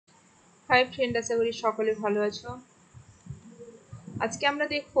Hi friend, আশা করি সকলে ভালো আছো। আজকে আমরা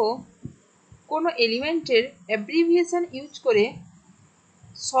দেখব কোনো এলিমেন্টের অ্যাব্রিভিয়েশন ইউজ করে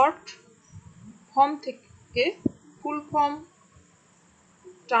শর্ট ফর্ম থেকে ফুল ফর্ম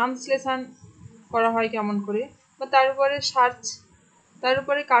ট্রান্সলেশন করা হয় কেমন করে, বা তার উপরে সার্চ, তার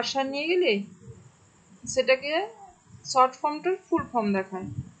উপরে কারসার নিয়ে গেলে সেটাকে শর্ট ফর্মটার ফুল ফর্ম দেখায়।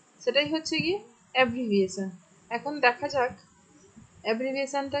 সেটাই হচ্ছে গিয়ে অ্যাব্রিভিয়েশন। এখন দেখা যাক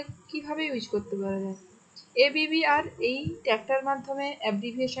অ্যাব্রিভিয়েশনটা কিভাবে ইউজ করতে পারা যায়। abbr এই ট্যাগটার মাধ্যমে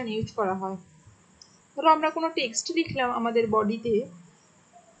অ্যাব্রিভিয়েশন ইউজ করা হয়। ধরো আমরা কোনো টেক্সট লিখলাম আমাদের বডিতে,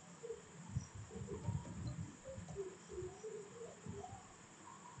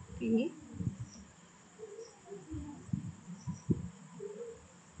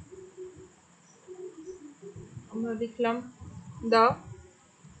 আমরা লিখলাম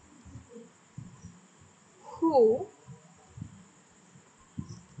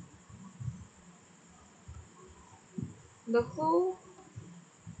the who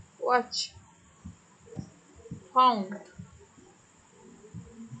was founded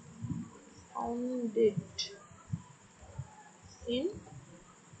in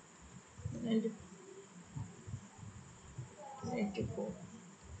 1984।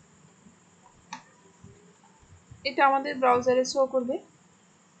 এটা আমাদের ব্রাউজারে শো করবে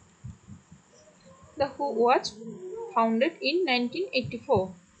the who was founded in 1984।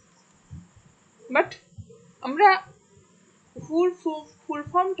 But আমরা ফুল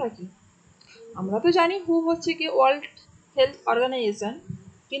ফর্মটা কি? আমরা তো জানি হু হচ্ছে কি ওয়ার্ল্ড হেলথ অর্গানাইজেশন,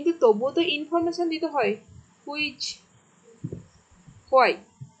 কিন্তু তবুও তো ইনফরমেশন দিতে হয়। হুইচ, হোয়াই,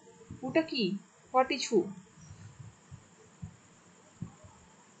 হুটা কি, হোয়াট ইজ হু।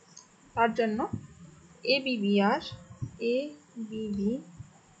 তার জন্য abbr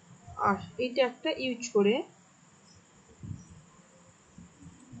এইটা একটা ইউজ করে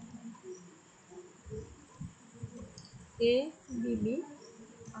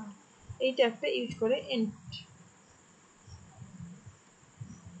এইটা একটা ইউজ করে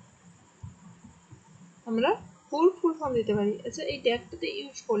আমরা ফুল ফর্ম দিতে পারি। আচ্ছা, এই ট্যাগটাতে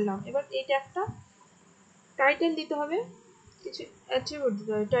ইউজ করলাম, এবার এই ট্যাগটা টাইটেল দিতে হবে, কিছু অ্যাট্রিবিউট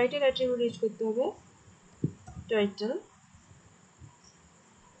দিতে হবে। টাইটেল অ্যাট্রিবিউট ইউজ করতে হবে। Title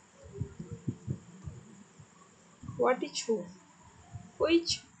what is who, which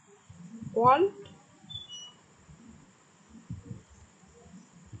world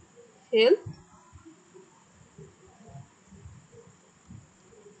health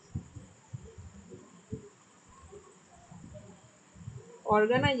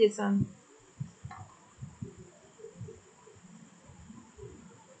organisation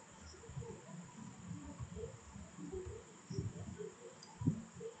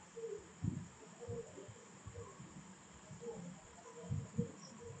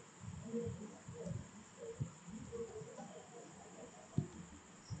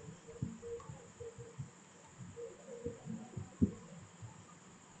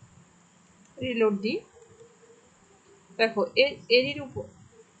reload দিই। দেখো এর উপর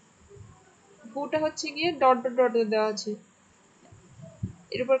হুটা হচ্ছে গিয়ে ডট ডট ডট দেওয়া আছে,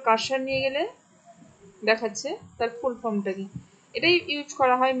 এর উপর কারসার নিয়ে গেলে দেখাচ্ছে তার ফুল ফর্মটা কি। এটাই ইউজ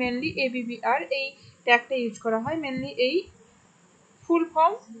করা হয় মেনলি abbr এই ট্যাগটা ইউজ করা হয় মেনলি এই ফুল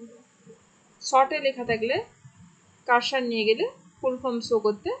ফর্ম শর্টে লেখা থাকলে কারসার নিয়ে গেলে ফুল ফর্ম শো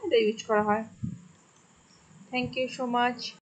করতে এটা ইউজ করা হয়। Thank you so much.